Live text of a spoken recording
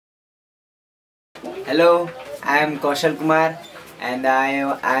Hello, I am Kaushal Kumar and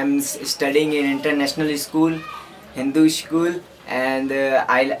I am studying in international school, Hindu school, and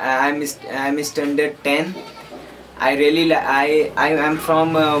I'm standard 10. I am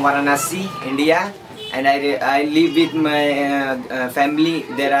from Varanasi, India, and I live with my family.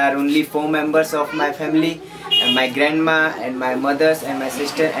 There are only 4 members of my family, my grandma and my mothers and my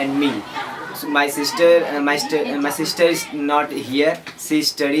sister and me. So my sister is not here. She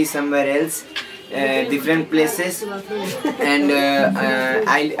studies somewhere else, different places, and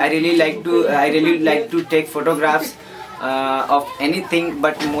I really like to take photographs of anything,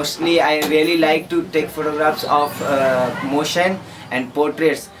 but mostly I really like to take photographs of motion and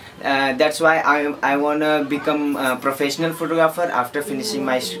portraits. That's why I wanna become a professional photographer. After finishing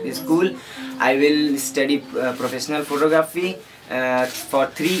my school, I will study professional photography for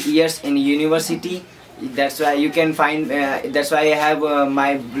 3 years in university. That's why you can find. That's why I have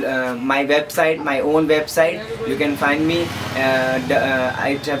my website, my own website. You can find me.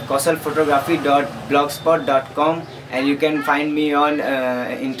 I have kausalphotography.blogspot.com, and you can find me on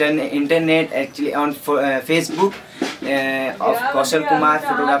internet, actually on Facebook of Kaushal Kumar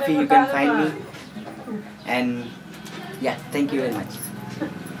Photography. You can find me, and yeah, thank you very much.